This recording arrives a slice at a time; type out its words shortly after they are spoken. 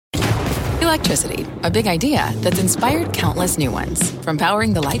Electricity, a big idea that's inspired countless new ones. From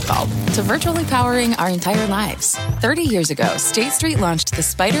powering the light bulb to virtually powering our entire lives. 30 years ago, State Street launched the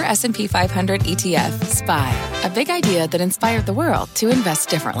Spider S&P 500 ETF, SPY. A big idea that inspired the world to invest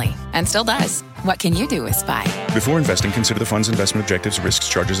differently. And still does. What can you do with SPY? Before investing, consider the fund's investment objectives, risks,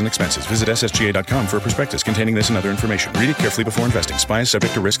 charges, and expenses. Visit ssga.com for a prospectus containing this and other information. Read it carefully before investing. SPY is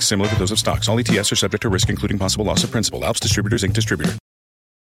subject to risks similar to those of stocks. All ETFs are subject to risk, including possible loss of principal. Alps Distributors, Inc. Distributor.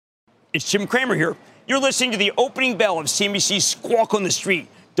 It's Jim Cramer here. You're listening to the opening bell of CNBC's Squawk on the Street.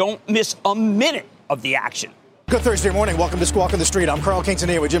 Don't miss a minute of the action. Good Thursday morning. Welcome to Squawk on the Street. I'm Carl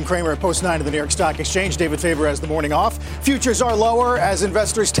Quintanilla with Jim Cramer at Post 9 of the New York Stock Exchange. David Faber has the morning off. Futures are lower as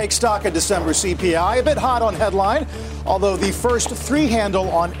investors take stock of December CPI. A bit hot on headline, although the first three handle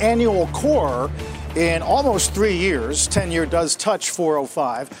on annual core in almost 3 years. 10-year does touch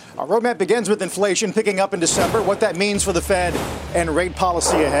 405. Our roadmap begins with inflation picking up in December, what that means for the Fed and rate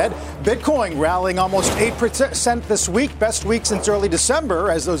policy ahead. Bitcoin rallying almost 8% this week, best week since early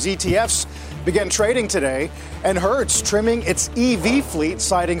December as those ETFs began trading today. And Hertz trimming its EV fleet,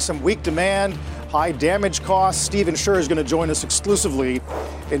 citing some weak demand, high damage costs. Stephen Scher is going to join us exclusively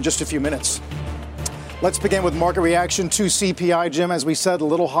in just a few minutes. Let's begin with market reaction to CPI, Jim. As we said, a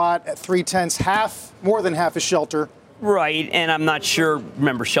little hot at 0.3, more than half is shelter. Right, and I'm not sure,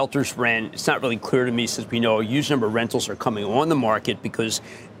 remember, shelters rent. It's not really clear to me since we know a huge number of rentals are coming on the market because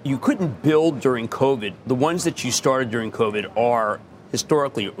you couldn't build during COVID. The ones that you started during COVID are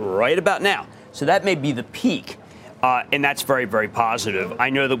historically right about now. So that may be the peak, and that's very, very positive. I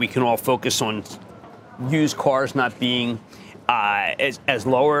know that we can all focus on used cars not being as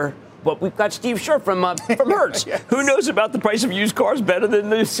lower. But we've got Steve Scher from Hertz. Yes. Who knows about the price of used cars better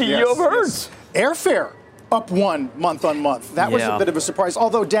than the CEO of Hertz? Yes. Airfare up 1 month on month. That was a bit of a surprise,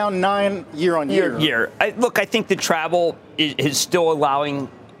 although down 9 year on year. I think the travel is still allowing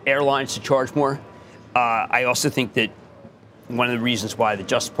airlines to charge more. I also think that one of the reasons why the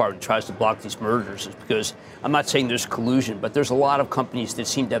Justice Department tries to block these mergers is because I'm not saying there's collusion, but there's a lot of companies that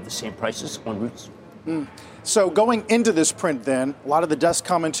seem to have the same prices on routes. So going into this print then, a lot of the desk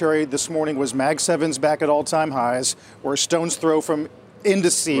commentary this morning was Mag 7's back at all-time highs. We're a stone's throw from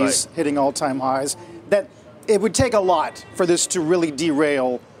indices hitting all-time highs. That it would take a lot for this to really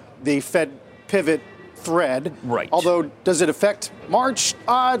derail the Fed pivot thread. Right. Although, does it affect March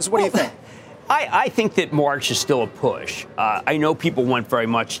odds? What do you think? I think that March is still a push. I know people want very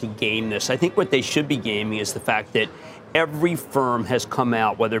much to game this. I think what they should be gaming is the fact that every firm has come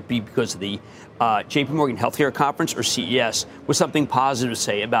out, whether it be because of the JP Morgan Healthcare Conference or CES, with something positive to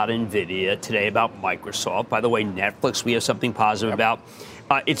say about NVIDIA, today about Microsoft. By the way, Netflix, we have something positive about.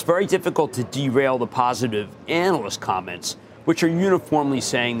 It's very difficult to derail the positive analyst comments, which are uniformly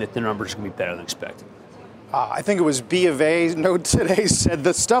saying that the numbers are going to be better than expected. I think it was B of A note today said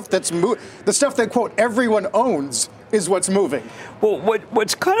the stuff that, quote, everyone owns is what's moving. Well,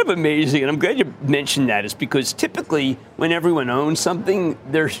 what's kind of amazing, and I'm glad you mentioned that, is because typically when everyone owns something,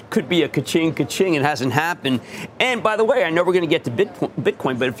 there could be a ka-ching, ka-ching. It hasn't happened. And by the way, I know we're going to get to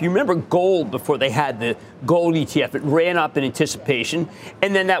Bitcoin, but if you remember gold before they had the gold ETF, it ran up in anticipation,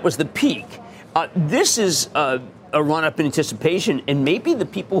 and then that was the peak. This is a run-up in anticipation, and maybe the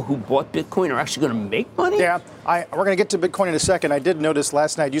people who bought Bitcoin are actually going to make money? Yeah, we're going to get to Bitcoin in a second. I did notice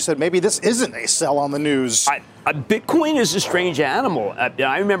last night you said maybe this isn't a sell on the news. Bitcoin is a strange animal.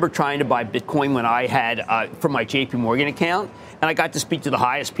 I remember trying to buy Bitcoin when I had from my JP Morgan account, and I got to speak to the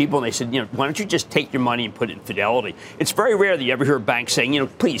highest people, and they said, why don't you just take your money and put it in Fidelity? It's very rare that you ever hear a bank saying,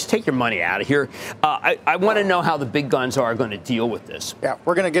 please take your money out of here. I want to know how the big guns are going to deal with this. Yeah,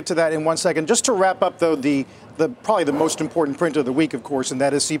 we're going to get to that in 1 second. Just to wrap up, though, the probably the most important print of the week, of course, and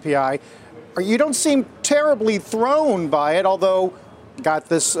that is CPI. You don't seem terribly thrown by it, although got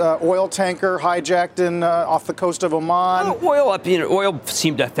this oil tanker hijacked in off the coast of Oman. Oil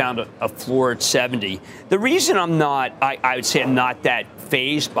seemed to have found a floor at 70. The reason I'm not, I would say I'm not that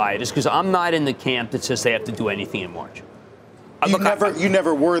fazed by it is because I'm not in the camp that says they have to do anything in March. You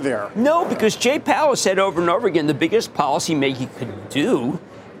never were there. No, because Jay Powell said over and over again, the biggest policy making could do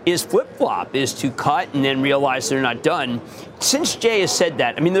is flip-flop, is to cut and then realize they're not done. Since Jay has said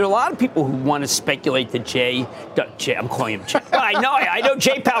that, there are a lot of people who want to speculate that Jay, I'm calling him Jay. Well, I know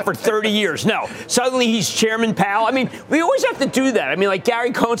Jay Powell for 30 years. No, suddenly he's Chairman Powell. We always have to do that. like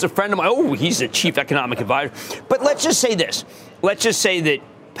Gary Cohn's a friend of mine. Oh, he's the chief economic advisor. But let's just say this. Let's just say that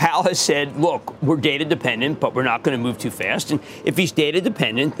Powell has said, look, we're data dependent, but we're not going to move too fast. And if he's data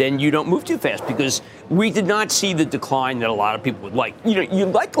dependent, then you don't move too fast because we did not see the decline that a lot of people would like.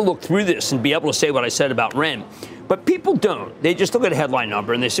 You'd like to look through this and be able to say what I said about Ren. But people don't. They just look at a headline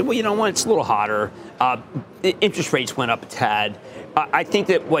number and they say, well, you know what? It's a little hotter. Interest rates went up a tad. I think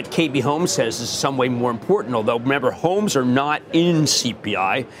that what KB Holmes says is some way more important, although remember, homes are not in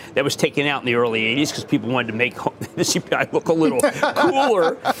CPI. That was taken out in the early 80s because people wanted to make the CPI look a little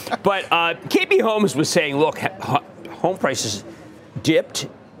cooler. But KB Holmes was saying, look, home prices dipped,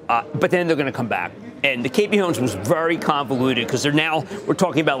 but then they're going to come back. And the KB Holmes was very convoluted because we're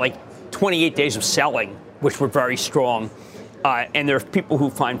talking about like 28 days of selling, which were very strong. And there are people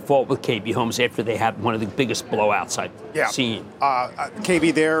who find fault with KB Homes after they have one of the biggest blowouts I've seen.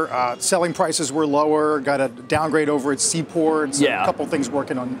 KB there, selling prices were lower, got a downgrade over at Seaports, a couple things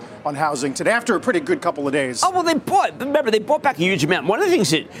working on housing today after a pretty good couple of days. Oh, well, they bought back a huge amount. One of the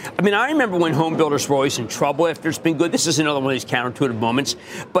things I remember when home builders were always in trouble after it's been good. This is another one of these counterintuitive moments.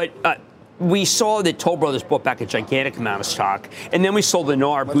 But we saw that Toll Brothers bought back a gigantic amount of stock. And then we saw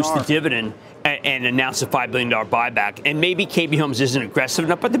Lennar boost the dividend and announced a $5 billion buyback. And maybe KB Homes isn't aggressive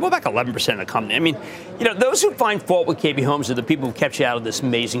enough, but they bought back 11% of the company. I mean, those who find fault with KB Homes are the people who kept you out of this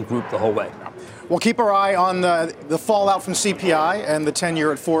amazing group the whole way. We'll keep our eye on the fallout from CPI and the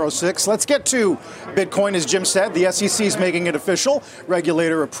 10-year at 406. Let's get to Bitcoin. As Jim said, the SEC is making it official.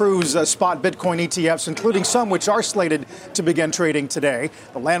 Regulator approves spot Bitcoin ETFs, including some which are slated to begin trading today.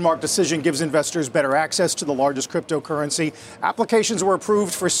 The landmark decision gives investors better access to the largest cryptocurrency. Applications were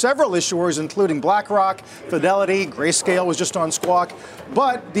approved for several issuers, including BlackRock, Fidelity, Grayscale was just on Squawk.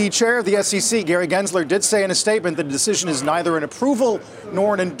 But the chair of the SEC, Gary Gensler, did say in a statement that the decision is neither an approval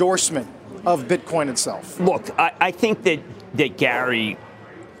nor an endorsement of Bitcoin itself. Look, I think that Gary,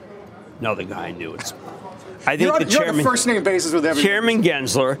 another guy I knew. I think the chairman, you're on a first-name basis with everyone. Chairman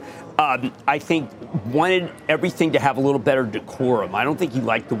Gensler, I think, wanted everything to have a little better decorum. I don't think he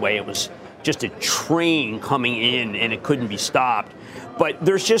liked the way it was just a train coming in and it couldn't be stopped. But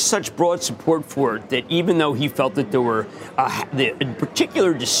there's just such broad support for it that even though he felt that there were a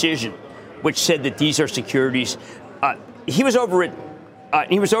particular decision which said that these are securities, he was overridden.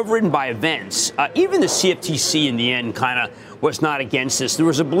 He was overridden by events. Even the CFTC in the end kind of was not against this. There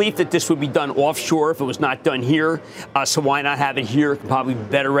was a belief that this would be done offshore if it was not done here. So why not have it here? It could probably be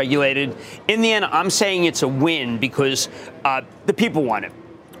better regulated. In the end, I'm saying it's a win because the people want it.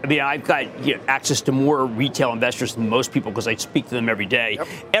 I mean, I've got access to more retail investors than most people because I speak to them every day. Yep.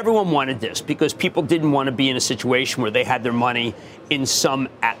 Everyone wanted this because people didn't want to be in a situation where they had their money in some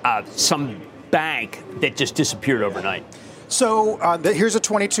bank that just disappeared overnight. So here's a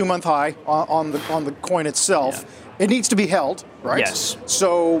 22-month high on the coin itself. Yeah. It needs to be held, right? Yes.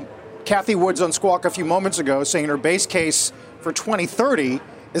 So Kathy Woods on Squawk a few moments ago saying her base case for 2030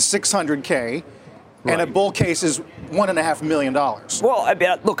 is $600K. Right. And a bull case is $1.5 million. Well, I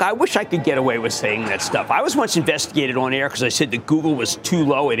mean, look, I wish I could get away with saying that stuff. I was once investigated on air because I said that Google was too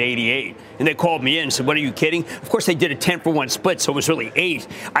low at 88. And they called me in and said, what, are you kidding? Of course, they did a 10-for-1 split, so it was really 8.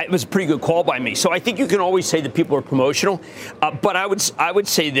 It was a pretty good call by me. So I think you can always say that people are promotional. But I would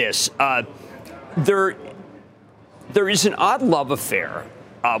say this. There is an odd love affair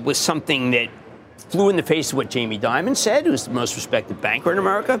with something that flew in the face of what Jamie Dimon said, who's the most respected banker in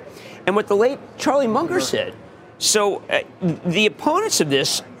America, and what the late Charlie Munger said. So the opponents of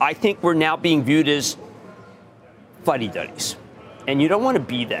this, I think, were now being viewed as fuddy-duddies. And you don't want to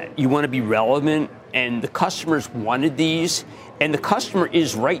be that. You want to be relevant, and the customers wanted these, and the customer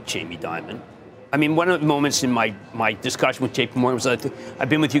is right, Jamie Dimon. I mean, one of the moments in my discussion with JP Morgan was like, I've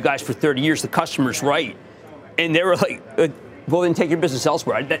been with you guys for 30 years, the customer's right. And they were like, well, then take your business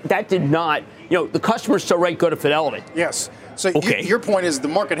elsewhere. That did not, the customer's so right, go to Fidelity. Yes. So your point is the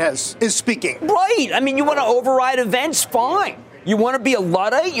market is speaking. Right. I mean, you want to override events? Fine. You want to be a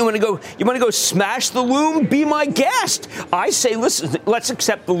Luddite? You want to go smash the loom? Be my guest. I say, listen, let's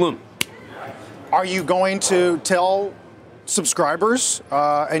accept the loom. Are you going to tell subscribers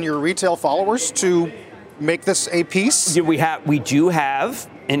and your retail followers to make this a piece? We do have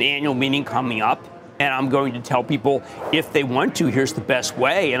an annual meeting coming up. And I'm going to tell people, if they want to, here's the best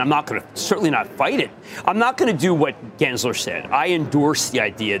way. And I'm not going to, certainly not fight it. I'm not going to do what Gensler said. I endorse the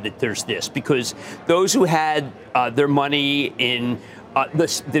idea that there's this, because those who had their money in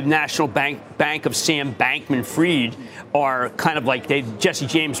the National Bank of Sam Bankman-Fried are kind of like Jesse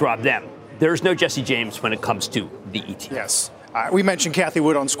James robbed them. There's no Jesse James when it comes to the ETF. Yes. We mentioned Kathy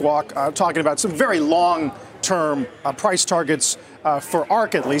Wood on Squawk talking about some very long-term price targets for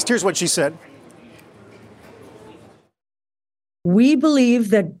ARK, at least. Here's what she said. We believe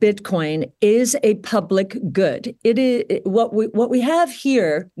that Bitcoin is a public good. It is what we have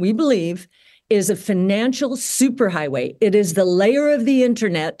here, we believe, is a financial superhighway. It is the layer of the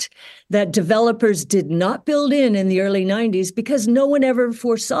internet that developers did not build in the early 90s because no one ever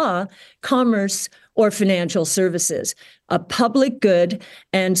foresaw commerce or financial services, a public good.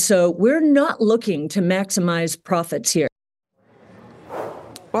 And so we're not looking to maximize profits here.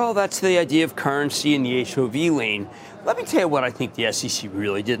 Well, that's the idea of currency in the HOV lane. Let me tell you what I think the SEC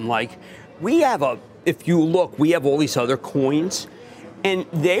really didn't like. If you look, we have all these other coins, and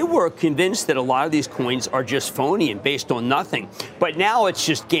they were convinced that a lot of these coins are just phony and based on nothing. But now it's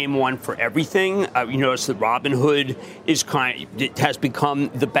just game one for everything. You notice that Robinhood has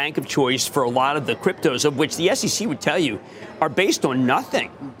become the bank of choice for a lot of the cryptos, of which the SEC would tell you are based on nothing.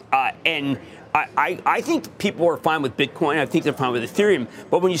 And I think people are fine with Bitcoin. I think they're fine with Ethereum.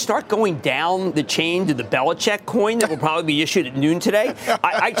 But when you start going down the chain to the Belichick coin that will probably be issued at noon today,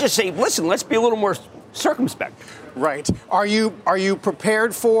 I just say, listen, let's be a little more circumspect. Right. Are you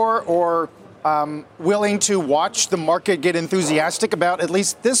prepared for or willing to watch the market get enthusiastic about at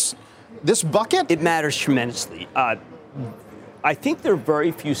least this bucket? It matters tremendously. I think there are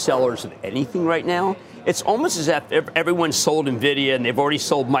very few sellers of anything right now. It's almost as if everyone's sold NVIDIA and they've already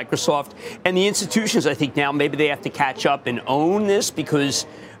sold Microsoft. And the institutions, I think now, maybe they have to catch up and own this because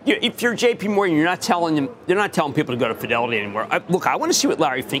if you're JP Morgan, you're not telling people to go to Fidelity anymore. I want to see what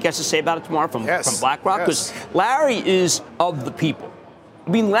Larry Fink has to say about it tomorrow from BlackRock, because Larry is of the people.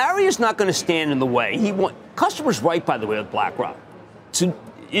 I mean, Larry is not going to stand in the way. Customers right, by the way, with BlackRock. So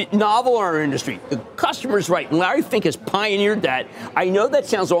novel in our industry. The customer's right. And Larry Fink has pioneered that. I know that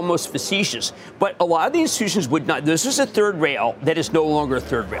sounds almost facetious, but a lot of the institutions would not. This is a third rail that is no longer a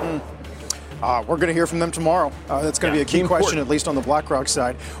third rail. We're going to hear from them tomorrow. That's going to be a key question, at least on the BlackRock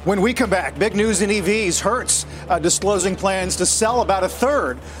side. When we come back, big news in EVs. Hertz disclosing plans to sell about a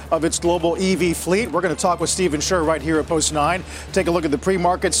third of its global EV fleet. We're going to talk with Stephen Scherr right here at Post 9. Take a look at the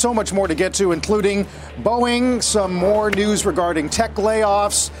pre-market. So much more to get to, including Boeing, some more news regarding tech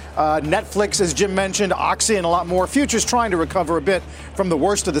layoffs, Netflix, as Jim mentioned, Oxy, and a lot more. Futures trying to recover a bit from the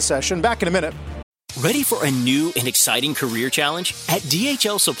worst of the session. Back in a minute. Ready for a new and exciting career challenge? At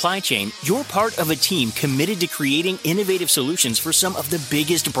DHL Supply Chain, you're part of a team committed to creating innovative solutions for some of the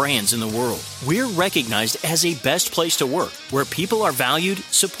biggest brands in the world. We're recognized as a best place to work, where people are valued,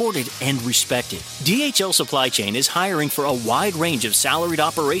 supported, and respected. DHL Supply Chain is hiring for a wide range of salaried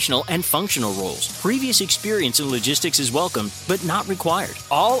operational and functional roles. Previous experience in logistics is welcome, but not required.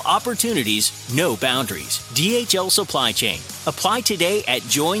 All opportunities, no boundaries. DHL Supply Chain. Apply today at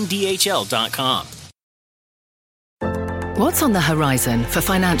joindhl.com. What's on the horizon for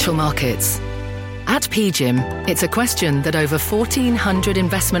financial markets? At PGIM, it's a question that over 1,400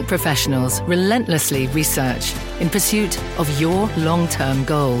 investment professionals relentlessly research in pursuit of your long-term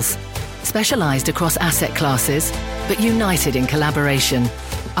goals. Specialized across asset classes, but united in collaboration,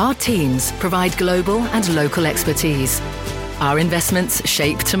 our teams provide global and local expertise. Our investments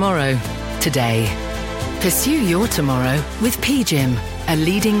shape tomorrow, today. Pursue your tomorrow with PGIM, a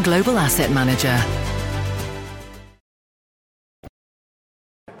leading global asset manager.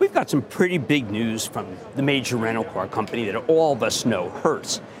 We've got some pretty big news from the major rental car company that all of us know,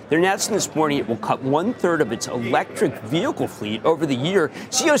 Hertz. They're announcing this morning it will cut 1/3 of its electric vehicle fleet over the year.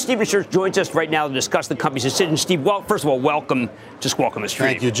 CEO Stephen Scherr joins us right now to discuss the company's decision. Steve, well, first of all, welcome. Just welcome the stream.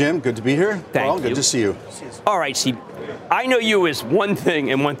 Thank you, Jim. Good to be here. Thank you. Good to see you. All right, Steve. I know you as one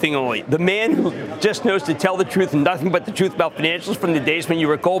thing and one thing only. The man who just knows to tell the truth and nothing but the truth about financials from the days when you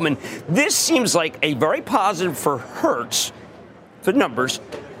were at Goldman. This seems like a very positive for Hertz, for numbers,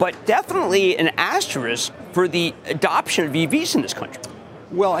 but definitely an asterisk for the adoption of EVs in this country.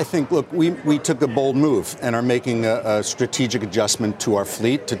 Well, I think, look, we took a bold move and are making a strategic adjustment to our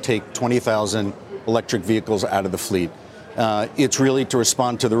fleet to take 20,000 electric vehicles out of the fleet. It's really to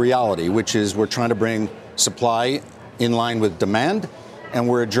respond to the reality, which is we're trying to bring supply in line with demand, and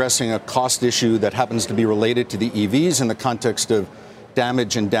we're addressing a cost issue that happens to be related to the EVs in the context of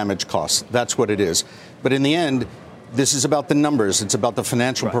damage and damage costs. That's what it is. But in the end, this is about the numbers. It's about the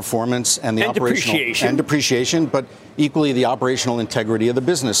financial performance and the operational depreciation, but equally the operational integrity of the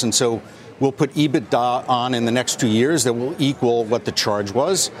business. And so we'll put EBITDA on in the next 2 years that will equal what the charge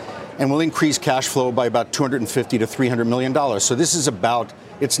was, and we'll increase cash flow by about $250 to $300 million. So this is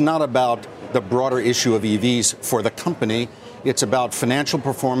it's not about the broader issue of EVs for the company. It's about financial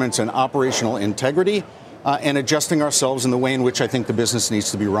performance and operational integrity. And adjusting ourselves in the way in which I think the business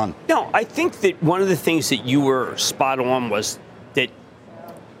needs to be run. No, I think that one of the things that you were spot on was that,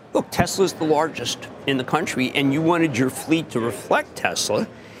 look, Tesla's the largest in the country, and you wanted your fleet to reflect Tesla.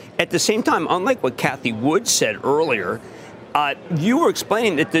 At the same time, unlike what Kathy Wood said earlier, you were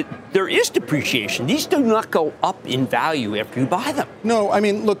explaining that there is depreciation. These do not go up in value after you buy them. No, I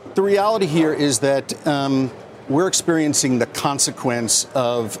mean, look, the reality here is that we're experiencing the consequence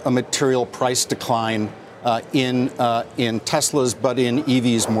of a material price decline in Teslas, but in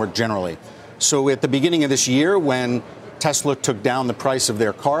EVs more generally. So at the beginning of this year, when Tesla took down the price of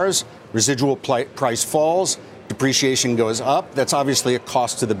their cars, residual price falls, depreciation goes up, that's obviously a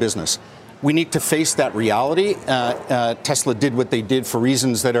cost to the business. We need to face that reality. Tesla did what they did for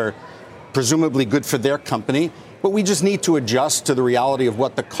reasons that are presumably good for their company, but we just need to adjust to the reality of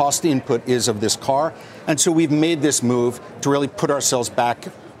what the cost input is of this car. And so we've made this move to really put ourselves back,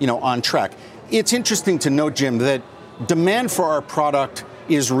 on track. It's interesting to note, Jim, that demand for our product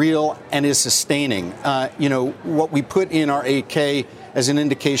is real and is sustaining. What we put in our 8K as an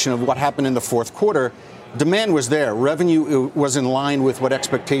indication of what happened in the fourth quarter, demand was there. Revenue was in line with what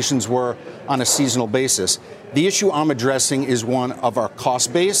expectations were on a seasonal basis. The issue I'm addressing is one of our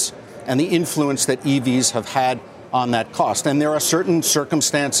cost base and the influence that EVs have had on that cost. And there are certain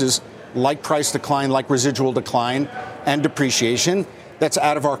circumstances like price decline, like residual decline and depreciation that's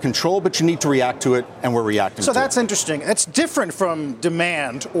out of our control, but you need to react to it, and we're reacting to it. So that's interesting. It's different from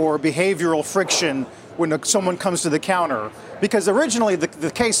demand or behavioral friction when someone comes to the counter, because originally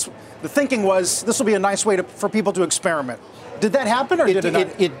the thinking was this will be a nice way for people to experiment. Did that happen, or did it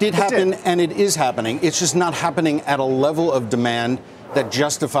not? It did happen, and it is happening. It's just not happening at a level of demand that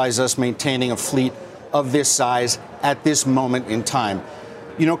justifies us maintaining a fleet of this size at this moment in time.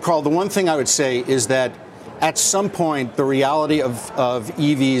 Carl, the one thing I would say is that at some point, the reality of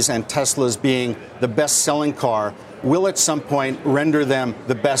EVs and Teslas being the best-selling car will at some point render them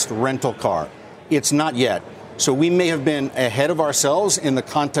the best rental car. It's not yet. So we may have been ahead of ourselves in the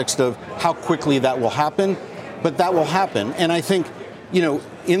context of how quickly that will happen, but that will happen. And I think,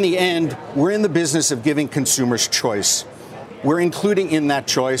 in the end, we're in the business of giving consumers choice. We're including in that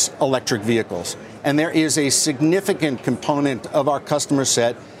choice electric vehicles. And there is a significant component of our customer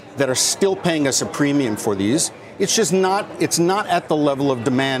set that are still paying us a premium for these. It's not at the level of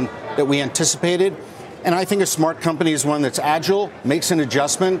demand that we anticipated. And I think a smart company is one that's agile, makes an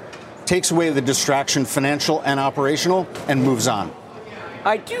adjustment, takes away the distraction, financial and operational, and moves on.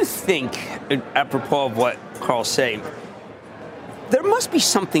 I do think, apropos of what Carl's saying, there must be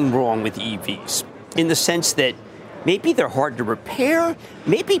something wrong with EVs in the sense that maybe they're hard to repair.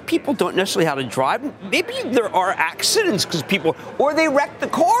 Maybe people don't necessarily know how to drive. Maybe there are accidents because or they wreck the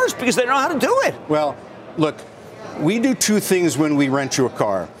cars because they don't know how to do it. Well, look, we do two things when we rent you a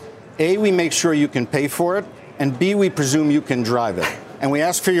car. A, we make sure you can pay for it. And B, we presume you can drive it. And we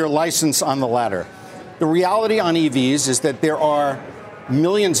ask for your license on the latter. The reality on EVs is that there are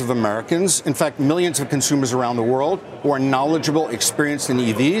millions of Americans, in fact, millions of consumers around the world who are knowledgeable, experienced in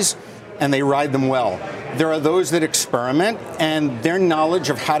EVs, and they ride them well. There are those that experiment, and their knowledge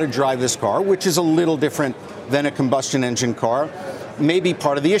of how to drive this car, which is a little different than a combustion engine car, may be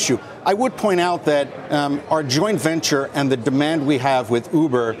part of the issue. I would point out that our joint venture and the demand we have with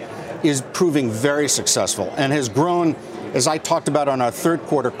Uber is proving very successful and has grown, as I talked about on our third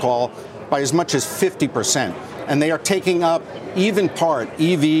quarter call, by as much as 50%. And they are taking up even part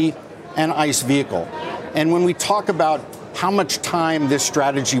EV and ICE vehicle. And when we talk about how much time this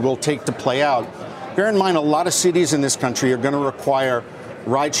strategy will take to play out, bear in mind a lot of cities in this country are going to require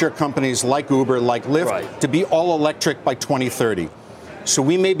rideshare companies like Uber, like Lyft, to be all electric by 2030. So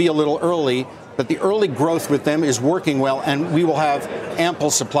we may be a little early, but the early growth with them is working well, and we will have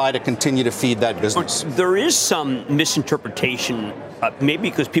ample supply to continue to feed that business. There is some misinterpretation, maybe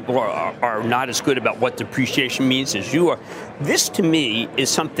because people are not as good about what depreciation means as you are. This, to me, is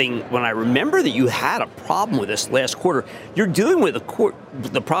something, when I remember that you had a problem with this last quarter, you're dealing with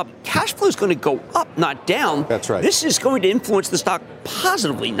the problem. Cash flow is going to go up, not down. That's right. This is going to influence the stock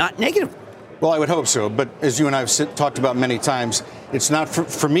positively, not negatively. Well, I would hope so. But as you and I have talked about many times, it's not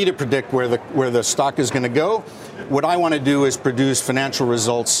for me to predict where the stock is going to go. What I want to do is produce financial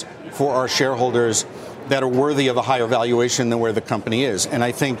results for our shareholders that are worthy of a higher valuation than where the company is. And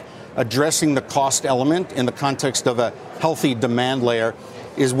I think addressing the cost element in the context of a healthy demand layer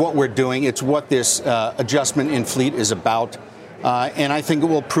is what we're doing. It's what this adjustment in fleet is about. And I think it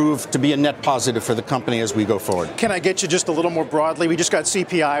will prove to be a net positive for the company as we go forward. Can I get you just a little more broadly? We just got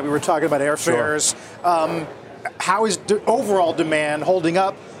CPI. We were talking about airfares. Sure. How is overall demand holding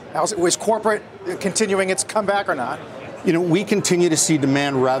up? Was corporate continuing its comeback or not? We continue to see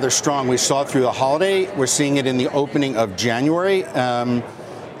demand rather strong. We saw it through the holiday. We're seeing it in the opening of January. And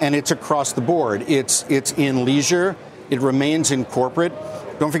it's across the board. It's in leisure. It remains in corporate.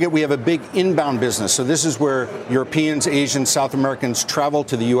 Don't forget, we have a big inbound business. So this is where Europeans, Asians, South Americans travel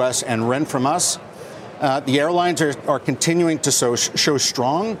to the U.S. and rent from us. The airlines are continuing to show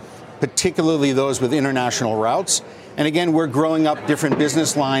strong, particularly those with international routes. And again, we're growing up different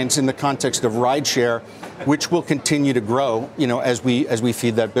business lines in the context of rideshare, which will continue to grow, as we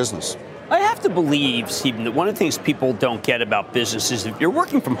feed that business. I have to believe, Stephen, that one of the things people don't get about business is if you're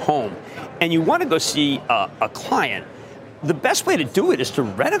working from home and you want to go see a client, the best way to do it is to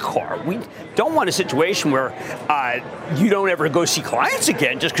rent a car. We don't want a situation where you don't ever go see clients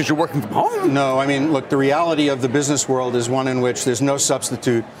again just because you're working from home. No, I mean, look, the reality of the business world is one in which there's no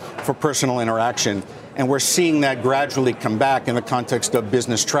substitute for personal interaction. And we're seeing that gradually come back in the context of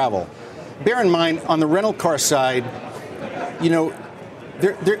business travel. Bear in mind, on the rental car side,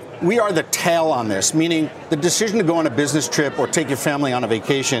 we are the tail on this, meaning the decision to go on a business trip or take your family on a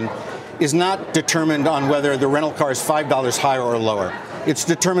vacation is not determined on whether the rental car is $5 higher or lower. It's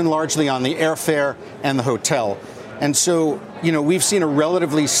determined largely on the airfare and the hotel. And so, we've seen a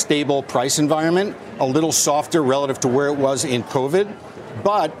relatively stable price environment, a little softer relative to where it was in COVID,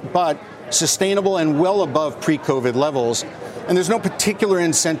 but sustainable and well above pre-COVID levels. And there's no particular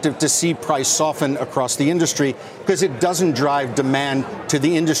incentive to see price soften across the industry because it doesn't drive demand to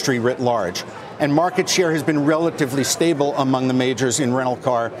the industry writ large. And market share has been relatively stable among the majors in rental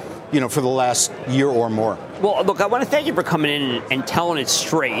car, for the last year or more. Well, look, I want to thank you for coming in and telling it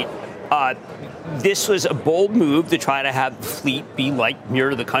straight. This was a bold move to try to have the fleet be like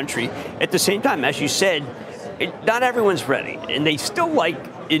mirror the country. At the same time, as you said, not everyone's ready, and they still like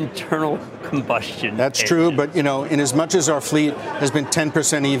internal combustion. That's true, but in as much as our fleet has been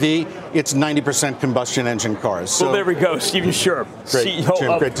 10% EV, it's 90% combustion engine cars. So well, there we go, Stephen Sherp, great, CEO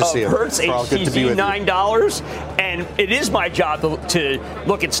Jim, great to see you. Hertz, HTZ, $9, and it is my job to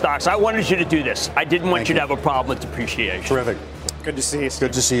look at stocks. I wanted you to do this. I didn't want you to have a problem with depreciation. Terrific. Good to see you.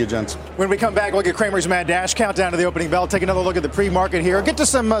 Good to see you, gents. When we come back, look at Cramer's Mad Dash, countdown to the opening bell, take another look at the pre-market here. Get to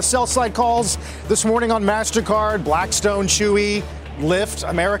some sell-side calls this morning on MasterCard, Blackstone, Chewy, Lyft,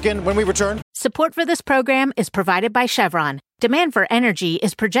 American, when we return. Support for this program is provided by Chevron. Demand for energy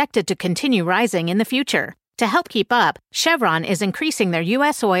is projected to continue rising in the future. To help keep up, Chevron is increasing their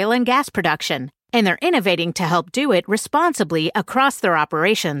U.S. oil and gas production, and they're innovating to help do it responsibly across their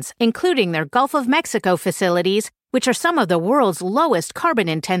operations, including their Gulf of Mexico facilities, which are some of the world's lowest carbon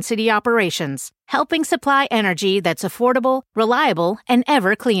intensity operations, helping supply energy that's affordable, reliable, and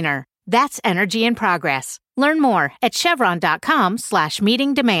ever cleaner. That's energy in progress. Learn more at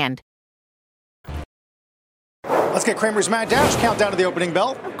chevron.com/meeting demand. Let's get Cramer's Mad Dash, countdown to the opening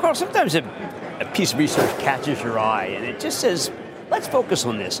bell. Carl, sometimes a piece of research catches your eye, and it just says, let's focus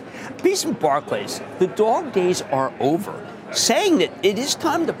on this. Piece from Barclays, the dog days are over, saying that it is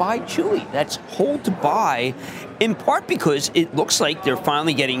time to buy Chewy. That's hold to buy, in part because it looks like they're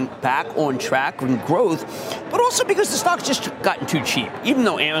finally getting back on track in growth, but also because the stock's just gotten too cheap, even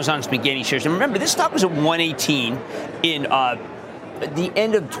though Amazon's been gaining shares. And remember, this stock was at 118 in the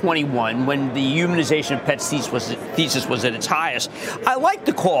end of 21 when the humanization of pets thesis was at its highest. I like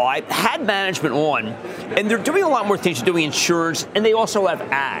the call. I had management on, and they're doing a lot more things. They're doing insurance, and they also have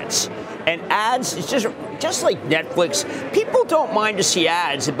ads. And ads, it's just like Netflix. People don't mind to see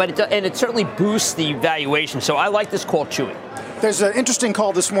ads, but it certainly boosts the valuation. So I like this call, Chewy. There's an interesting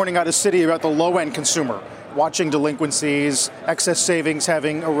call this morning out of Citi about the low-end consumer. Watching delinquencies, excess savings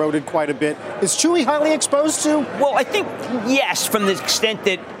having eroded quite a bit. Is Chewy highly exposed to? Well, I think yes, from the extent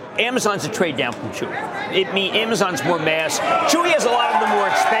that Amazon's a trade down from Chewy. Amazon's more mass. Chewy has a lot of the more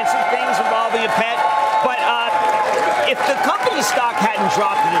expensive things involving a pet, but if the company stock hadn't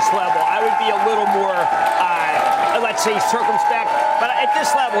dropped to this level, I would be a little more, let's say, circumspect. But at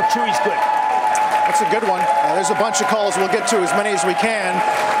this level, Chewy's good. That's a good one. There's a bunch of calls. We'll get to as many as we can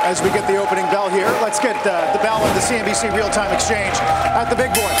as we get the opening bell here. Let's get the bell of the CNBC Real-Time Exchange at the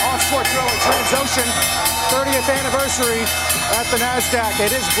big boy. Offshore driller Transocean, 30th anniversary at the NASDAQ.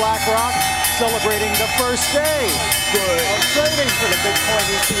 It is BlackRock celebrating the first day of trading for the Bitcoin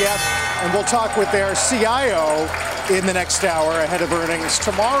ETF. And we'll talk with their CIO in the next hour ahead of earnings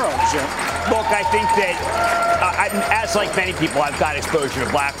tomorrow, Jim. Look, I think that, as like many people, I've got exposure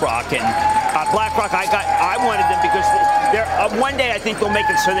to BlackRock. And BlackRock, I wanted them because one day I think they'll make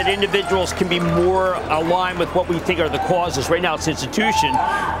it so that individuals can be more aligned with what we think are the causes. Right now it's institution.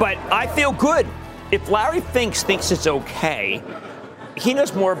 But I feel good. If Larry Fink thinks it's okay, he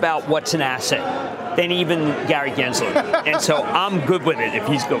knows more about what's an asset than even Gary Gensler. And so I'm good with it if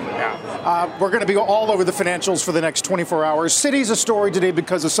he's good with that. We're going to be all over the financials for the next 24 hours. Citi's a story today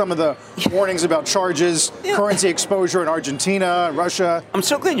because of some of the warnings about charges, currency exposure in Argentina, Russia. I'm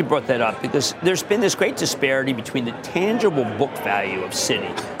so glad you brought that up because there's been this great disparity between the tangible book value of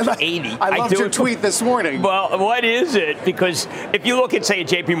Citi, 80. I loved your tweet this morning. Well, what is it? Because if you look at, say,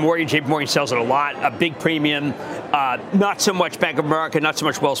 JP Morgan sells it a lot, a big premium, not so much Bank of America, not so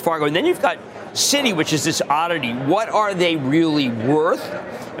much Wells Fargo. And then you've got Citi, which is this oddity. What are they really worth?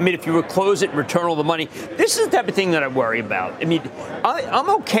 I mean, if you would close it and return all the money, this is the type of thing that I worry about. I mean, I'm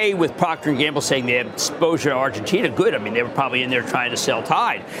okay with Procter & Gamble saying they have exposure to Argentina. Good. I mean, they were probably in there trying to sell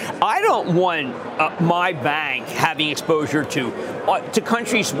Tide. I don't want my bank having exposure to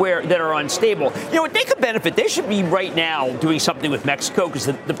countries that are unstable. You know what? They could benefit. They should be right now doing something with Mexico because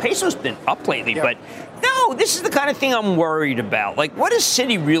the peso's been up lately. Yeah. But no, this is the kind of thing I'm worried about. Like, what does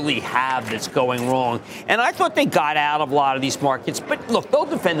Citi really have that's going wrong? And I thought they got out of a lot of these markets. But look, they'll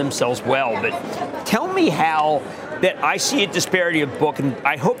defend themselves well. But tell me how that I see a disparity of book, and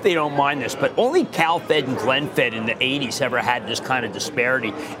I hope they don't mind this, but only CalFed and GlenFed in the 80s ever had this kind of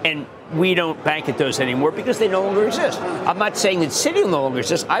disparity. And we don't bank at those anymore because they no longer exist. I'm not saying that Citi no longer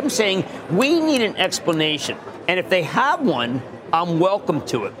exists. I'm saying we need an explanation. And if they have one, I'm welcome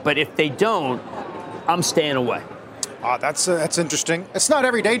to it. But if they don't, I'm staying away. That's interesting. It's not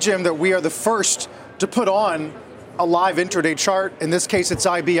every day, Jim, that we are the first to put on a live intraday chart. In this case, it's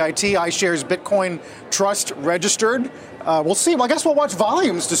IBIT, iShares Bitcoin Trust registered. We'll see. Well, I guess we'll watch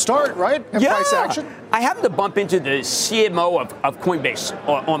volumes to start, right? And price action. I happened to bump into the CMO of Coinbase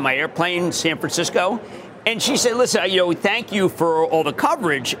on my airplane in San Francisco. And she said, listen, thank you for all the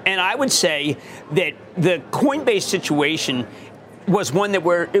coverage. And I would say that the Coinbase situation was one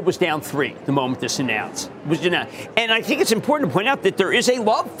where it was down 3 the moment this announced. And I think it's important to point out that there is a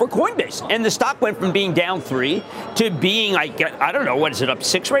love for Coinbase. And the stock went from being down 3 to being, I don't know, what is it, up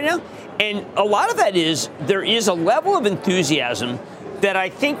 6 right now? And a lot of that is there is a level of enthusiasm that I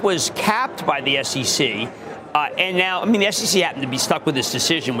think was capped by the SEC. And now, I mean, the SEC happened to be stuck with this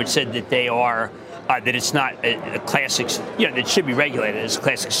decision, which said that they are that it's not a classic, that it should be regulated as a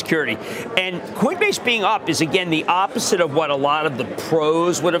classic security. And Coinbase being up is, again, the opposite of what a lot of the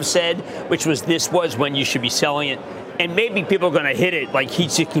pros would have said, which was this was when you should be selling it. And maybe people are going to hit it like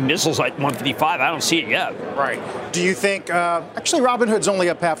heat-seeking missiles at 155. I don't see it yet. Right. Do you think, actually, Robinhood's only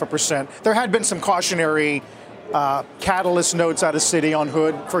up 0.5%. There had been some cautionary catalyst notes out of Citi on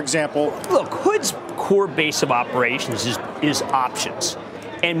Hood, for example. Look, Hood's core base of operations is options.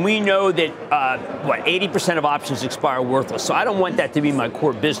 And we know that, 80% of options expire worthless. So I don't want that to be my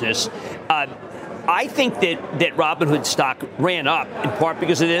core business. I think that Robinhood stock ran up in part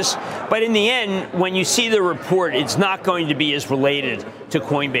because of this. But in the end, when you see the report, it's not going to be as related to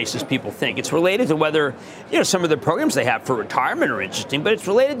Coinbase as people think. It's related to whether, some of the programs they have for retirement are interesting, but it's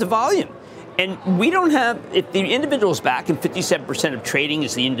related to volume. And we don't have, if the individual is back and 57% of trading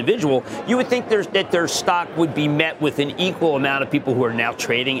is the individual, you would think that their stock would be met with an equal amount of people who are now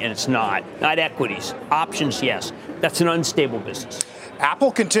trading, and it's not. Not equities. Options, yes. That's an unstable business.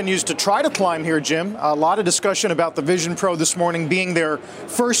 Apple continues to try to climb here, Jim. A lot of discussion about the Vision Pro this morning being their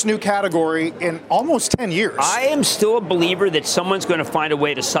first new category in almost 10 years. I am still a believer that someone's going to find a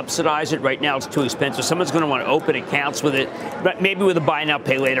way to subsidize it. Right now, it's too expensive. Someone's going to want to open accounts with it, but maybe with a buy now,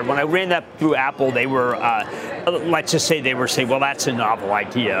 pay later. When I ran that through Apple, they were, let's just say they were saying, well, that's a novel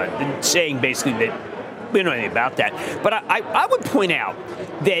idea, and saying basically that we don't know anything about that. But I would point out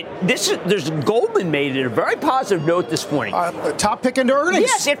that there's Goldman made it a very positive note this morning. Top pick into earnings.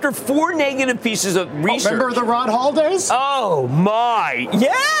 Yes, after 4 negative pieces of research. Remember the Rod Hall days? Oh, my.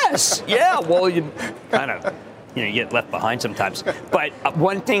 Yes. Yeah, well, you kind of... you get left behind sometimes. But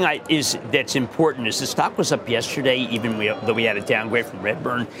one thing that's important is the stock was up yesterday, even though we had a downgrade from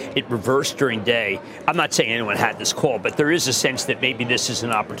Redburn. It reversed during day. I'm not saying anyone had this call, but there is a sense that maybe this is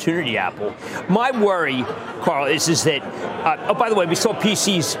an opportunity, Apple. My worry, Carl, is that, by the way, we saw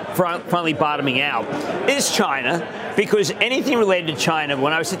PCs finally bottoming out, is China. Because anything related to China,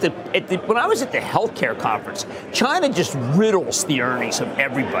 when I was at the healthcare conference, China just riddles the earnings of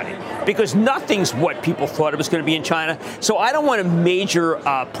everybody because nothing's what people thought it was going to be in China. So I don't want a major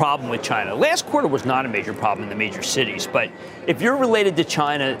problem with China. Last quarter was not a major problem in the major cities, but if you're related to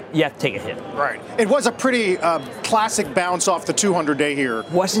China, you have to take a hit. Right. It was a pretty classic bounce off the 200-day here.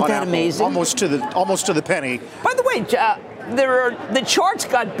 Wasn't that Apple. amazing? Almost to the penny. By the way, the charts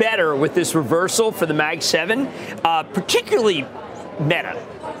got better with this reversal for the Mag 7, particularly Meta,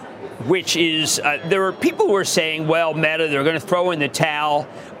 which is there are people who are saying, well, Meta, they're going to throw in the towel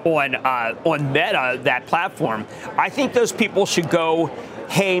on Meta, that platform. I think those people should go,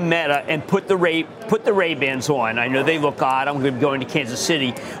 hey, Meta, and put the Ray-Bans on. I know they look odd. I'm going to be going to Kansas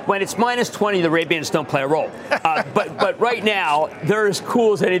City. When it's minus 20, the Ray-Bans don't play a role. But right now, they're as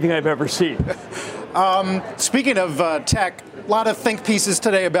cool as anything I've ever seen. Speaking of tech, a lot of think pieces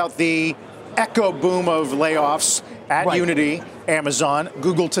today about the echo boom of layoffs at Unity, Amazon,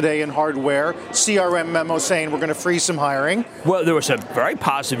 Google today in hardware, CRM memo saying we're going to freeze some hiring. Well, there was a very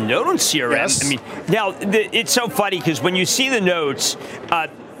positive note on CRM. Yes. I mean, now, it's so funny because when you see the notes, I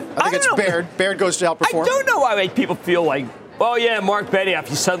think it's Baird. Baird goes to outperform. I don't know why people feel like well, yeah, Mark Benioff,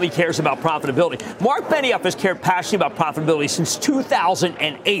 he suddenly cares about profitability. Mark Benioff has cared passionately about profitability since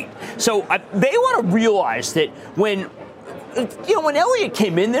 2008. So they want to realize that when Elliott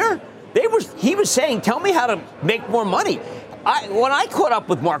came in there, he was saying, tell me how to make more money. When I caught up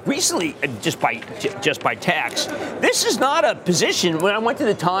with Mark recently, just by text, this is not a position. When I went to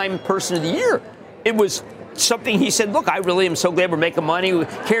the Time Person of the Year, it was something he said, look, I really am so glad we're making money. Who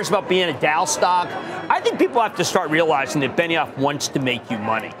cares about being a Dow stock? I think people have to start realizing that Benioff wants to make you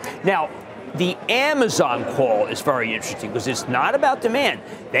money. Now, the Amazon call is very interesting because it's not about demand.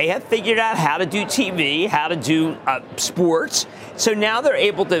 They have figured out how to do TV, how to do sports. So now they're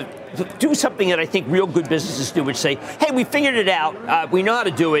able to do something that I think real good businesses do, which say, hey, we figured it out. We know how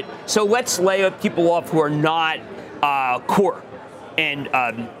to do it. So let's lay people off who are not core. And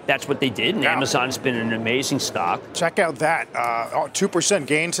that's what they did. And Amazon's been an amazing stock. Check out that 2%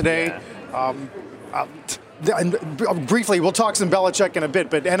 gain today. Yeah. And briefly, we'll talk some Belichick in a bit,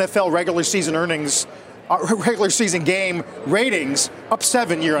 but NFL regular season earnings, regular season game ratings up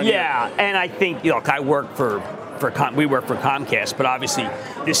 7 year on year. Yeah, and I think I work we work for Comcast, but obviously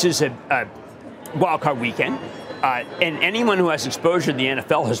this is a wild card weekend. And anyone who has exposure to the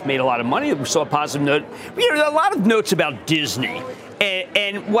NFL has made a lot of money. We saw a positive note. A lot of notes about Disney.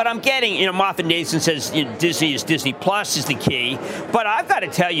 And what I'm getting, Moffat Nathan says Disney Plus is the key. But I've got to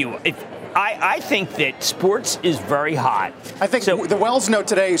tell you, I think that sports is very hot. I think the Wells note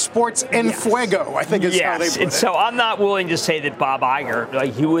today, sports en fuego, I think is how they put it. And so I'm not willing to say that Bob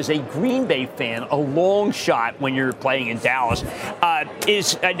Iger, he was a Green Bay fan, a long shot when you're playing in Dallas,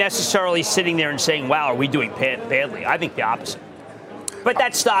 is necessarily sitting there and saying, wow, are we doing badly? I think the opposite. But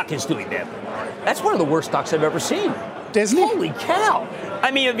that stock is doing badly. That's one of the worst stocks I've ever seen. Disney? Holy cow.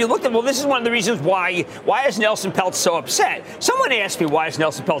 I mean, if you look at, this is one of the reasons why is Nelson Peltz so upset? Someone asked me, why is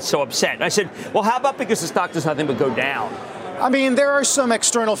Nelson Peltz so upset? And I said, well, how about because the stock does nothing but go down? I mean, there are some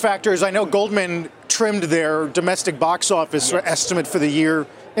external factors. I know Goldman trimmed their domestic box office estimate for the year,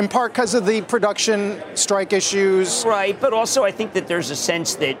 in part because of the production strike issues. Right, but also I think that there's a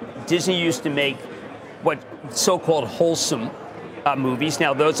sense that Disney used to make what so-called wholesome movies.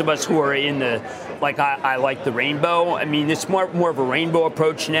 Now, those of us who are in the, I like the rainbow. I mean, it's more of a rainbow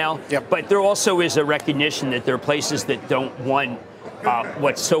approach now. Yep. But there also is a recognition that there are places that don't want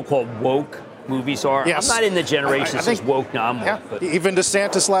what so-called woke movies are. Yes. I'm not in the generation that says woke, no, I'm woke. Yeah. But. Even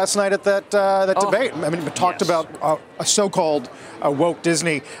DeSantis last night at that debate. I mean, talked about a so-called woke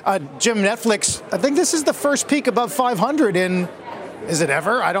Disney. Jim, Netflix, I think this is the first peak above 500 in, is it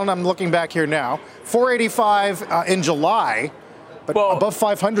ever? I'm looking back here now. 485 in July. But above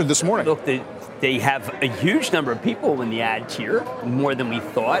 500 this morning. Look, they have a huge number of people in the ad tier, more than we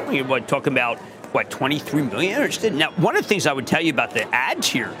thought. We were talking about, 23 million interested? Now, one of the things I would tell you about the ad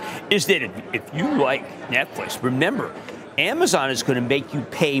tier is that if you like Netflix, remember, Amazon is going to make you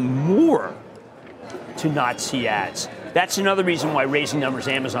pay more to not see ads. That's another reason why raising numbers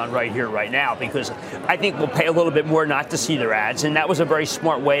Amazon right here, right now, because I think we'll pay a little bit more not to see their ads, and that was a very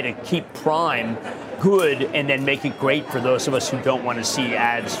smart way to keep Prime good and then make it great for those of us who don't want to see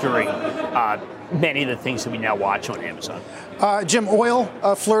ads during many of the things that we now watch on Amazon. Jim, oil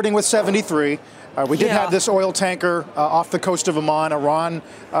flirting with 73. We did have this oil tanker off the coast of Oman. Iran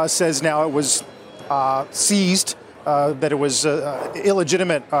says now it was seized, that it was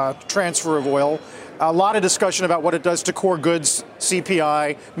illegitimate transfer of oil. A lot of discussion about what it does to core goods,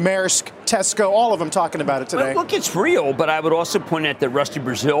 CPI, Maersk, Tesco, all of them talking about it today. Well, look, it's real, but I would also point out that Rusty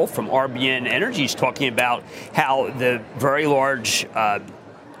Brazil from RBN Energy is talking about how the very large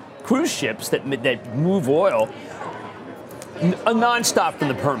cruise ships that move oil nonstop from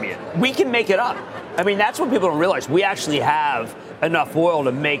the Permian. We can make it up. I mean, that's what people don't realize. We actually have enough oil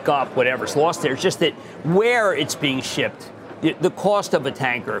to make up whatever's lost there. It's just that where it's being shipped, the cost of a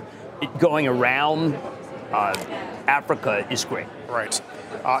tanker going around Africa is great. Right.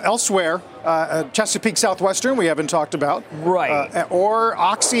 Elsewhere, Chesapeake Southwestern, we haven't talked about. Right. Or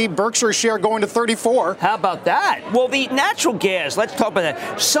Oxy, Berkshire share going to 34. How about that? Well, the natural gas, let's talk about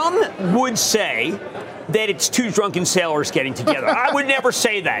that. Some would say that it's two drunken sailors getting together. I would never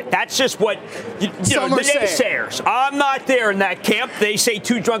say that. That's just what, the naysayers. I'm not there in that camp. They say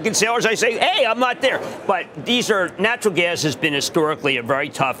two drunken sailors. I say, hey, I'm not there. But natural gas has been historically a very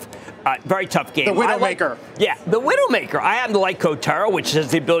tough game. The Widowmaker. The Widowmaker. I happen to like Coterra, which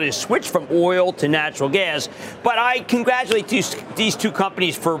has the ability to switch from oil to natural gas. But I congratulate these two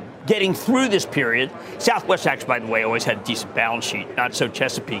companies for getting through this period. Southwest, actually, by the way, always had a decent balance sheet, not so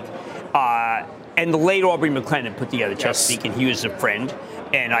Chesapeake. And the late Aubrey McClendon put together Chesapeake, and he was a friend.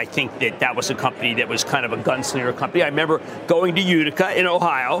 And I think that was a company that was kind of a gunslinger company. I remember going to Utica in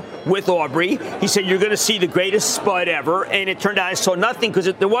Ohio with Aubrey. He said, you're going to see the greatest spud ever. And it turned out I saw nothing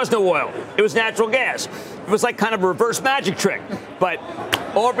because there was no oil. It was natural gas. It was like kind of a reverse magic trick. But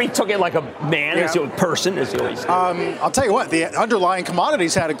Aubrey took it like a man, as a person, as he always did. I'll tell you what, the underlying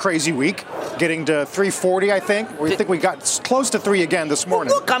commodities had a crazy week, getting to 340, I think. We think we got close to 3 again this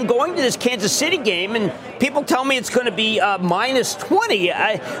morning. Well, look, I'm going to this Kansas City game, and people tell me it's going to be minus 20.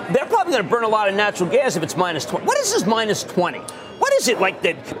 They're probably going to burn a lot of natural gas if it's minus 20. What is this minus 20? What is it, like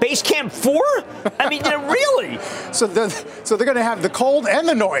the base camp 4? I mean, really? So they're going to have the cold and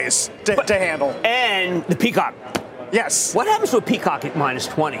the noise to handle. And the peacock. Yes. What happens to a peacock at minus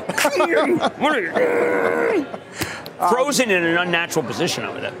 20? Frozen in an unnatural position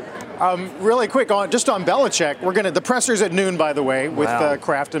over there. Really quick, just on Belichick, the presser's at noon, by the way, with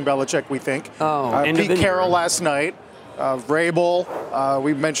Kraft and Belichick, we think. Pete Carroll last night. Vrabel,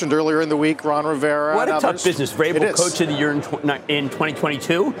 we mentioned earlier in the week, Ron Rivera. What a tough business. Vrabel, coach of the year in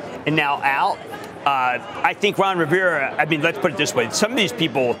 2022, and now out. I think Ron Rivera, let's put it this way. Some of these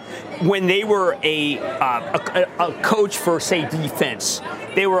people, when they were a coach for, say, defense,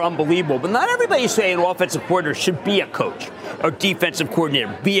 they were unbelievable. But not everybody say an offensive coordinator should be a coach or defensive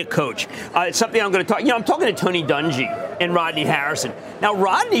coordinator, be a coach. It's something I'm going to talk. I'm talking to Tony Dungy and Rodney Harrison. Now,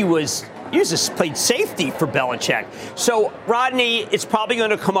 Rodney just played safety for Belichick. So, Rodney, it's probably going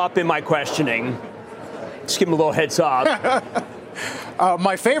to come up in my questioning. Just give him a little heads up.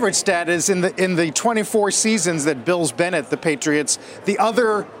 My favorite stat is in the 24 seasons that Bill's been at the Patriots,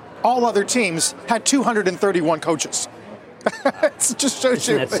 all other teams had 231 coaches. It just shows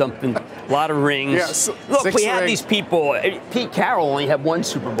you. That's something. A lot of rings. Yes. Look, we have these people. Pete Carroll only had 1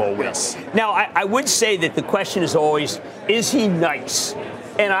 Super Bowl win. Yes. Now, I would say that the question is always, is he nice?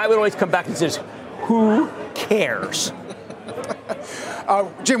 And I would always come back and say, who cares?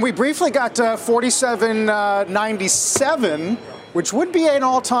 Jim, we briefly got 47.97, which would be an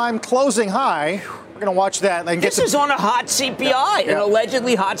all-time closing high. We're going to watch that. This is on a hot CPI, an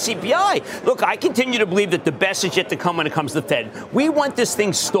allegedly hot CPI. Look, I continue to believe that the best is yet to come when it comes to the Fed. We want this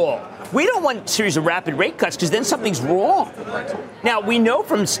thing stalled. We don't want a series of rapid rate cuts because then something's wrong. Now, we know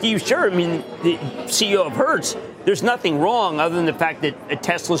from Steve Scher, the CEO of Hertz, there's nothing wrong other than the fact that a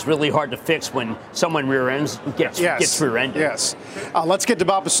Tesla's really hard to fix when someone gets rear-ended. Yes. Let's get to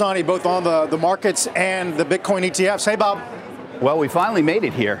Bob Pisani, both on the markets and the Bitcoin ETFs. Hey, Bob. Well, we finally made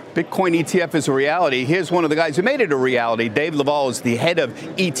it here. Bitcoin ETF is a reality. Here's one of the guys who made it a reality. Dave Laval is the head of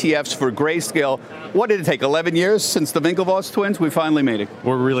ETFs for Grayscale. What did it take, 11 years since the Winklevoss twins? We finally made it.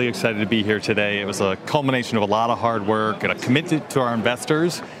 We're really excited to be here today. It was a culmination of a lot of hard work and a commitment to our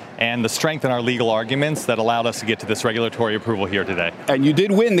investors and the strength in our legal arguments that allowed us to get to this regulatory approval here today. And you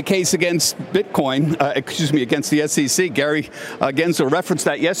did win the case against Bitcoin, against the SEC. Gary Gensler referenced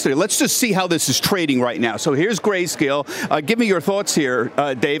that yesterday. Let's just see how this is trading right now. So here's Grayscale. Give me your thoughts here,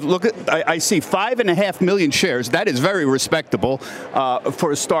 Dave. Look, I see 5.5 million shares. That is very respectable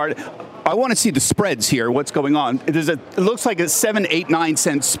for a start. I want to see the spreads here, what's going on. It looks like a 7, 8, 9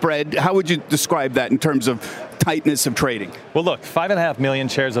 cent spread. How would you describe that in terms of tightness of trading? Well, look, 5.5 million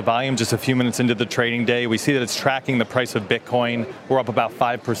shares of volume just a few minutes into the trading day. We see that it's tracking the price of Bitcoin. We're up about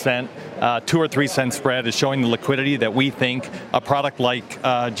 5%. 2 or 3 cent spread is showing the liquidity that we think a product like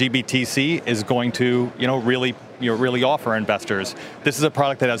GBTC is going to, really offer investors. This is a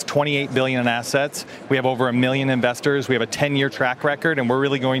product that has 28 billion in assets. We have over 1 million investors. We have a 10-year track record, and we're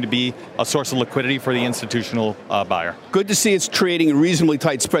really going to be a source of liquidity for the institutional buyer. Good to see it's trading reasonably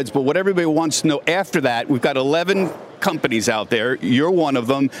tight spreads, but what everybody wants to know after that, we've got 11 companies out there. You're one of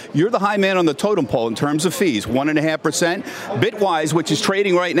them. You're the high man on the totem pole in terms of fees, 1.5%. Bitwise, which is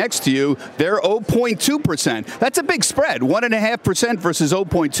trading right next to you, they're 0.2%. That's a big spread, 1.5% versus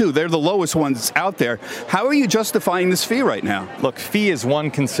 0.2. They're the lowest ones out there. How are you justifying this fee right now? Look, fee is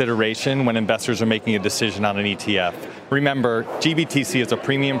one consideration when investors are making a decision on an ETF. Remember, GBTC is a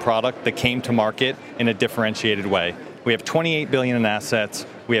premium product that came to market in a differentiated way. We have 28 billion in assets.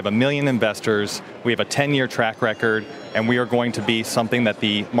 We have 1 million investors. We have a 10-year track record, and we are going to be something that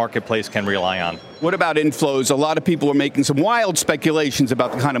the marketplace can rely on. What about inflows? A lot of people are making some wild speculations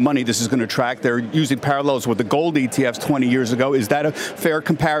about the kind of money this is going to attract. They're using parallels with the gold ETFs 20 years ago. Is that a fair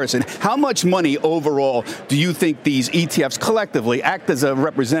comparison? How much money overall do you think these ETFs collectively act as a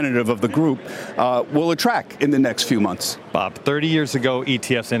representative of the group will attract in the next few months? Bob, 30 years ago,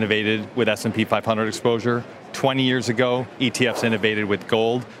 ETFs innovated with S&P 500 exposure. 20 years ago, ETFs innovated with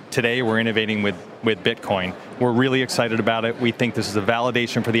gold. Today, we're innovating with Bitcoin. We're really excited about it. We think this is a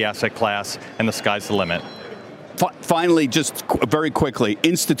validation for the asset class, and the sky's the limit. Finally, just very quickly,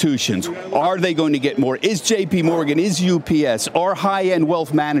 institutions, are they going to get more? Is JP Morgan, is UPS, are high-end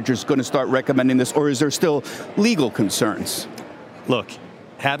wealth managers going to start recommending this, or is there still legal concerns? Look,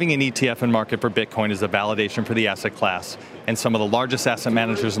 having an ETF in market for Bitcoin is a validation for the asset class, and some of the largest asset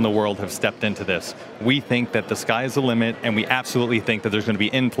managers in the world have stepped into this. We think that the sky is the limit, and we absolutely think that there's going to be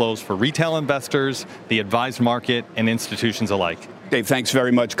inflows for retail investors, the advised market, and institutions alike. Dave, thanks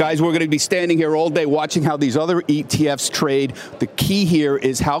very much. Guys, we're going to be standing here all day watching how these other ETFs trade. The key here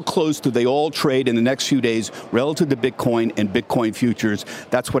is how close do they all trade in the next few days relative to Bitcoin and Bitcoin futures.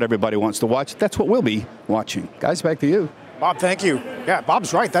 That's what everybody wants to watch. That's what we'll be watching. Guys, back to you. Bob, thank you. Yeah,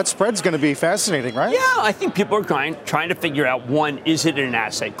 Bob's right. That spread's going to be fascinating, right? Yeah, I think people are trying to figure out, one, is it an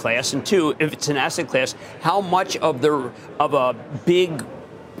asset class? And two, if it's an asset class, how much of a big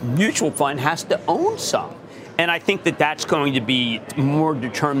mutual fund has to own some? And I think that that's going to be more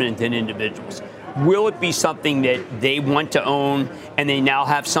determinant than individuals. Will it be something that they want to own and they now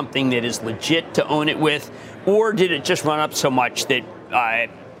have something that is legit to own it with? Or did it just run up so much that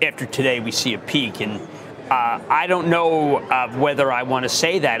after today we see a peak? And I don't know whether I want to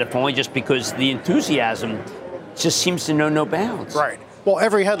say that, if only just because the enthusiasm just seems to know no bounds. Right. Well,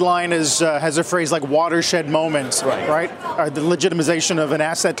 every headline has a phrase like watershed moment, right? The legitimization of an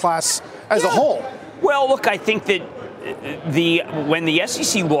asset class as a whole. Well, look, I think that when the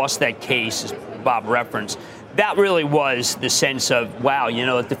SEC lost that case, as Bob referenced, that really was the sense of, wow,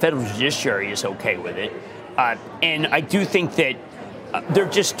 the federal judiciary is okay with it. And I do think that there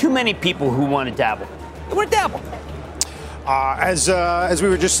are just too many people who want to dabble. They want to dabble. As we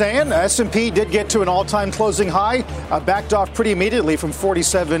were just saying, S&P did get to an all-time closing high, backed off pretty immediately from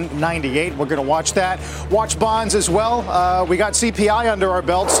 47.98. We're going to watch that. Watch bonds as well. We got CPI under our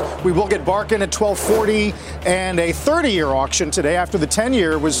belts. We will get Barkin at 1240 and a 30-year auction today after the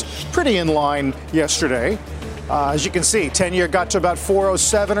 10-year was pretty in line yesterday. As you can see, 10-year got to about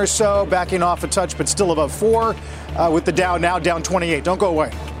 407 or so, backing off a touch, but still above 4, with the Dow now down 28. Don't go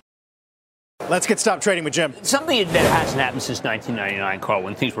away. Let's get Stop Trading with Jim. Something that hasn't happened since 1999, Carl,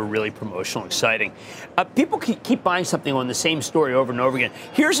 when things were really promotional, exciting. People keep buying something on the same story over and over again.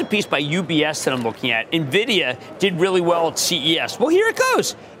 Here's a piece by UBS that I'm looking at. NVIDIA did really well at CES. Well, here it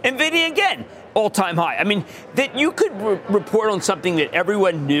goes. NVIDIA again, all-time high. I mean, that you could report on something that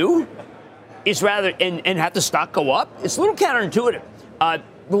everyone knew is rather, and have the stock go up. It's a little counterintuitive.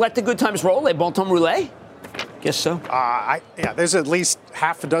 Let the good times roll. Les bon temps roulés. Guess so. There's at least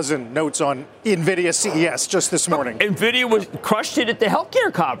half a dozen notes on NVIDIA CES just this morning. NVIDIA crushed it at the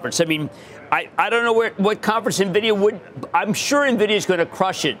healthcare conference. I mean, I don't know what conference NVIDIA would. I'm sure NVIDIA is going to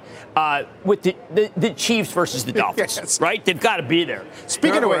crush it with the Chiefs versus the Dolphins, yes. Right? They've got to be there.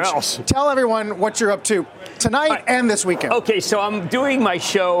 Speaking of which, tell everyone what you're up to tonight and this weekend. Okay, so I'm doing my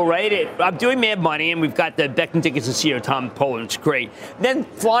show, right? I'm doing Mad Money, and we've got the Beckton Dickinson CEO, Tom Poland. It's great. Then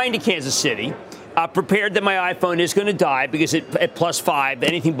flying to Kansas City. Prepared that my iPhone is going to die because at +5,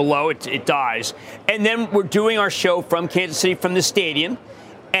 anything below it dies. And then we're doing our show from Kansas City from the stadium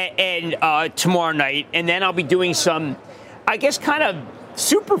and tomorrow night. And then I'll be doing some, I guess, kind of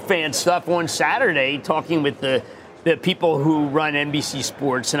super fan stuff on Saturday, talking with the people who run NBC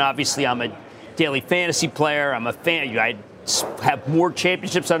Sports. And obviously I'm a daily fantasy player. I'm a fan. I have more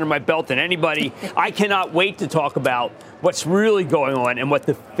championships under my belt than anybody. I cannot wait to talk about what's really going on and what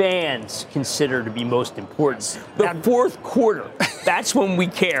the fans consider to be most important. The fourth quarter, that's when we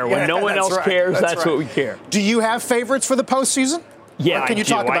care. When no one else cares, that's what we care. Do you have favorites for the postseason? Yeah, or can you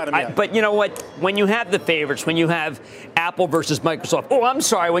talk about them yet? But you know what? When you have the favorites, when you have Apple versus Microsoft,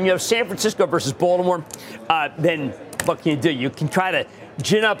 when you have San Francisco versus Baltimore, then what can you do? You can try to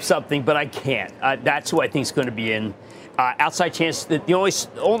gin up something, but I can't. That's who I think is going to be in. Outside chance that the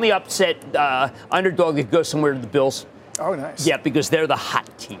only upset underdog that goes somewhere to the Bills. Oh, nice. Yeah, because they're the hot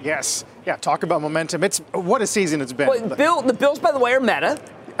team. Yes. Yeah, talk about momentum. What a season it's been. Well, the Bills, by the way, are meta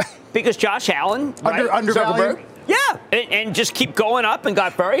because Josh Allen, undervalued. Yeah, and just keep going up and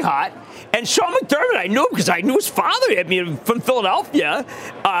got very hot. And Sean McDermott, I knew him because I knew his father. I mean, from Philadelphia.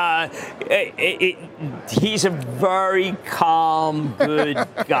 He's a very calm, good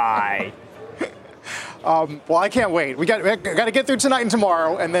guy. Well, I can't wait. We got to get through tonight and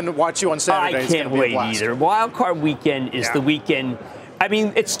tomorrow, and then watch you on Saturday. I can't wait either. Wild Card Weekend is the weekend. I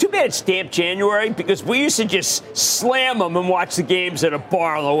mean, it's too bad it's stamped January because we used to just slam them and watch the games at a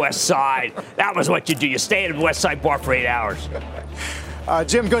bar on the West Side. That was what you do. You stay at a West Side bar for 8 hours.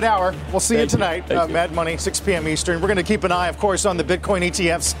 Jim, good hour. We'll see you tonight. Mad Money, 6 p.m. Eastern. We're going to keep an eye, of course, on the Bitcoin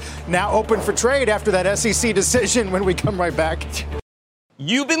ETFs now open for trade after that SEC decision when we come right back.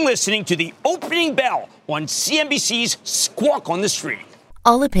 You've been listening to the opening bell on CNBC's Squawk on the Street.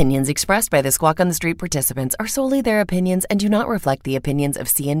 All opinions expressed by the Squawk on the Street participants are solely their opinions and do not reflect the opinions of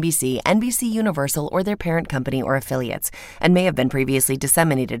CNBC, NBC Universal, or their parent company or affiliates, and may have been previously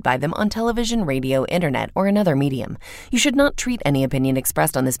disseminated by them on television, radio, internet, or another medium. You should not treat any opinion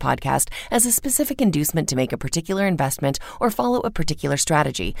expressed on this podcast as a specific inducement to make a particular investment or follow a particular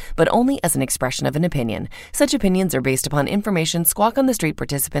strategy, but only as an expression of an opinion. Such opinions are based upon information Squawk on the Street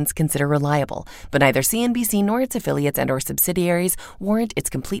participants consider reliable, but neither CNBC nor its affiliates and or subsidiaries warrant its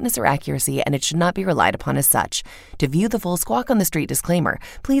completeness or accuracy, and it should not be relied upon as such. To view the full Squawk on the Street disclaimer,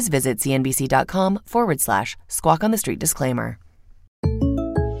 please visit cnbc.com/Squawk on the Street disclaimer.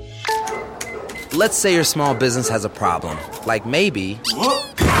 Let's say your small business has a problem, like maybe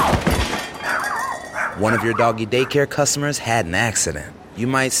one of your doggy daycare customers had an accident. You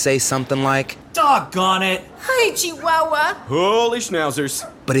might say something like, "Doggone it! Hi, Chihuahua!" "Holy schnauzers!"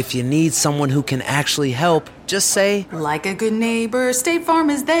 But if you need someone who can actually help, just say, "Like a good neighbor, State Farm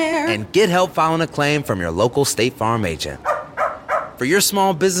is there." And get help filing a claim from your local State Farm agent. For your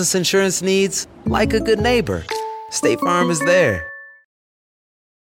small business insurance needs, like a good neighbor, State Farm is there.